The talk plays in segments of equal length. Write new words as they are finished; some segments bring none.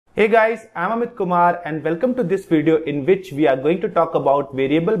Hey guys, I'm Amit Kumar and welcome to this video in which we are going to talk about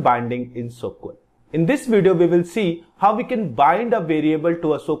variable binding in SOQL. In this video, we will see how we can bind a variable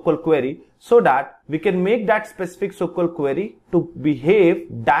to a SOQL query so that we can make that specific SOQL query to behave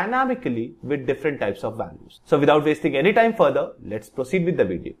dynamically with different types of values. So without wasting any time further, let's proceed with the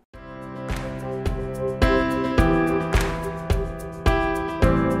video.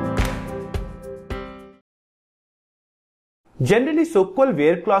 Generally, SOQL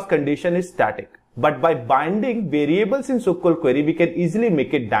where clause condition is static, but by binding variables in SOQL query, we can easily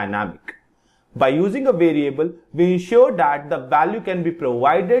make it dynamic. By using a variable, we ensure that the value can be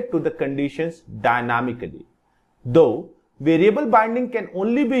provided to the conditions dynamically. Though, variable binding can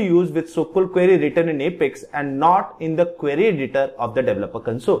only be used with SOQL query written in Apex and not in the query editor of the developer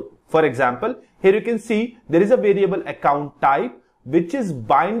console. For example, here you can see there is a variable account type which is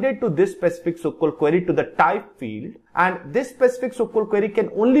binded to this specific SOQL query to the type field, and this specific SOQL query can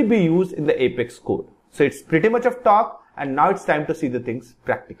only be used in the Apex code. So it's pretty much of talk, and now it's time to see the things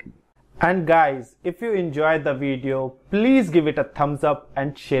practically. And guys, if you enjoyed the video, please give it a thumbs up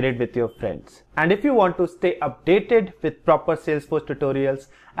and share it with your friends. And if you want to stay updated with proper Salesforce tutorials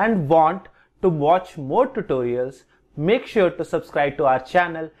and want to watch more tutorials, make sure to subscribe to our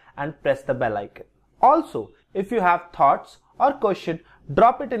channel and press the bell icon. Also, if you have thoughts or question,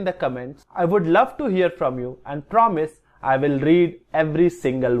 drop it in the comments. I would love to hear from you and promise I will read every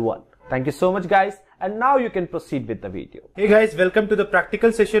single one. Thank you so much guys, and now you can proceed with the video. Hey guys, welcome to the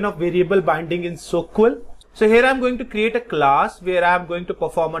practical session of variable binding in SOQL. So here I'm going to create a class where I'm going to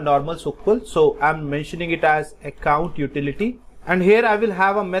perform a normal SOQL. So I'm mentioning it as account utility, and here I will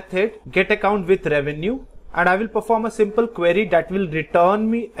have a method get account with revenue, and I will perform a simple query that will return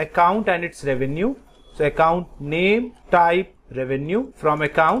me account and its revenue. So account name, type, revenue from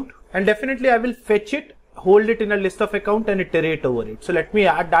account, and definitely I will fetch it, hold it in a list of account and iterate over it. So let me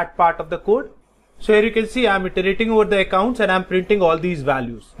add that part of the code. So here you can see I'm iterating over the accounts and I'm printing all these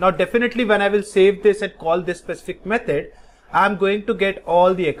values. Now definitely when I will save this and call this specific method, I'm going to get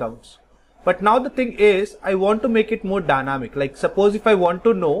all the accounts. But now the thing is, I want to make it more dynamic. Like suppose if I want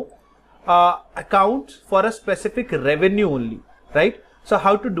to know accounts for a specific revenue only, right? So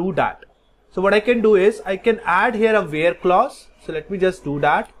how to do that? So what I can do is I can add here a where clause. So let me just do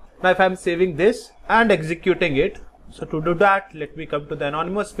that. Now if I'm saving this and executing it, so to do that, let me come to the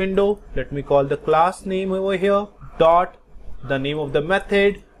anonymous window. Let me call the class name over here, dot the name of the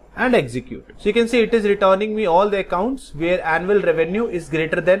method, and execute. So you can see it is returning me all the accounts where annual revenue is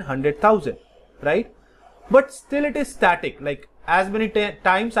greater than 100,000, right? But still it is static. Like as many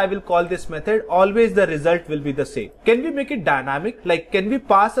times I will call this method, always the result will be the same. Can we make it dynamic? Like can we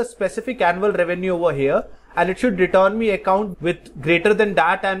pass a specific annual revenue over here and it should return me account with greater than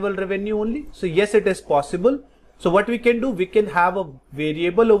that annual revenue only? So yes, it is possible. So what we can do, we can have a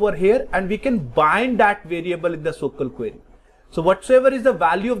variable over here and we can bind that variable in the SOQL query. So whatsoever is the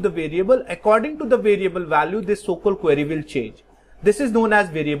value of the variable, according to the variable value, this SOQL query will change. This is known as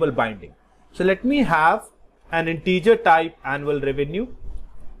variable binding. So let me have an integer type annual revenue,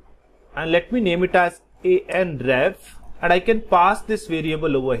 and let me name it as anrev, and I can pass this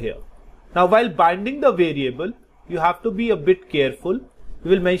variable over here. Now while binding the variable, you have to be a bit careful.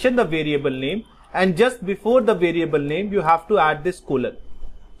 You will mention the variable name, and just before the variable name you have to add this colon.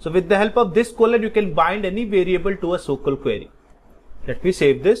 So with the help of this colon, you can bind any variable to a SOQL query. Let me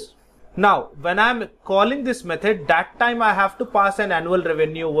save this. Now when I'm calling this method, that time I have to pass an annual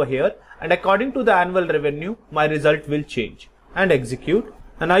revenue over here, and according to the annual revenue my result will change, and execute,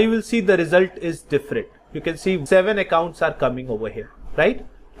 and now you will see the result is different. You can see 7 accounts are coming over here, right?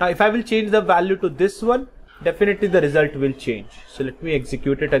 Now if I will change the value to this one, definitely the result will change. So let me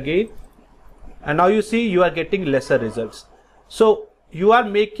execute it again, and now you see you are getting lesser results. So you are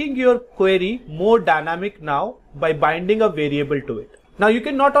making your query more dynamic now by binding a variable to it. Now you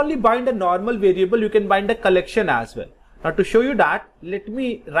can not only bind a normal variable, you can bind a collection as well. Now to show you that, let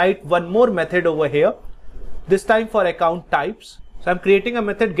me write one more method over here, this time for account types. So I'm creating a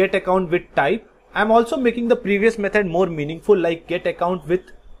method get account with type. I'm also making the previous method more meaningful, like get account with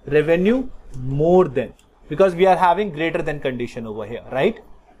revenue more than, because we are having greater than condition over here, right?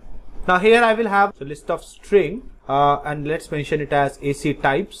 Now here I will have a list of string and let's mention it as AC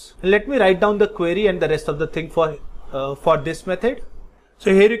types. And let me write down the query and the rest of the thing for this method.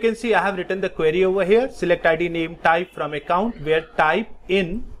 So here you can see I have written the query over here, select ID name type from account, where type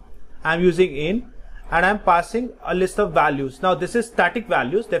in, I'm using in, and I'm passing a list of values. Now this is static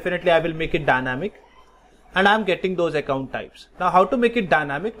values, definitely I will make it dynamic, and I'm getting those account types. Now how to make it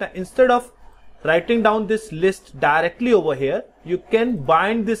dynamic? Now instead of writing down this list directly over here, you can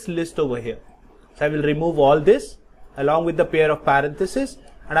bind this list over here. So I will remove all this along with the pair of parentheses,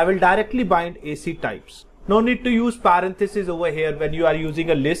 and I will directly bind AC types. No need to use parentheses over here when you are using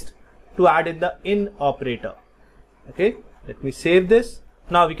a list to add in the in operator. Okay, let me save this.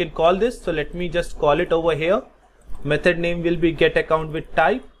 Now we can call this. So let me just call it over here. Method name will be get account with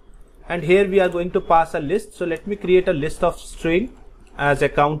type, and here we are going to pass a list. So let me create a list of string as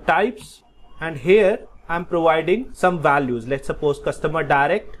account types, and here I'm providing some values. Let's suppose customer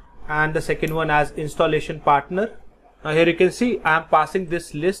direct, and the second one as installation partner. Now here you can see I am passing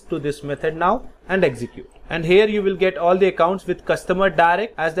this list to this method now and execute. And here you will get all the accounts with customer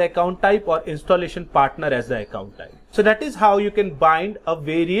direct as the account type or installation partner as the account type. So that is how you can bind a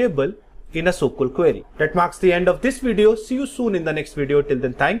variable in a SOQL query. That marks the end of this video. See you soon in the next video. Till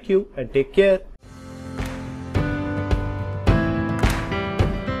then, thank you and take care.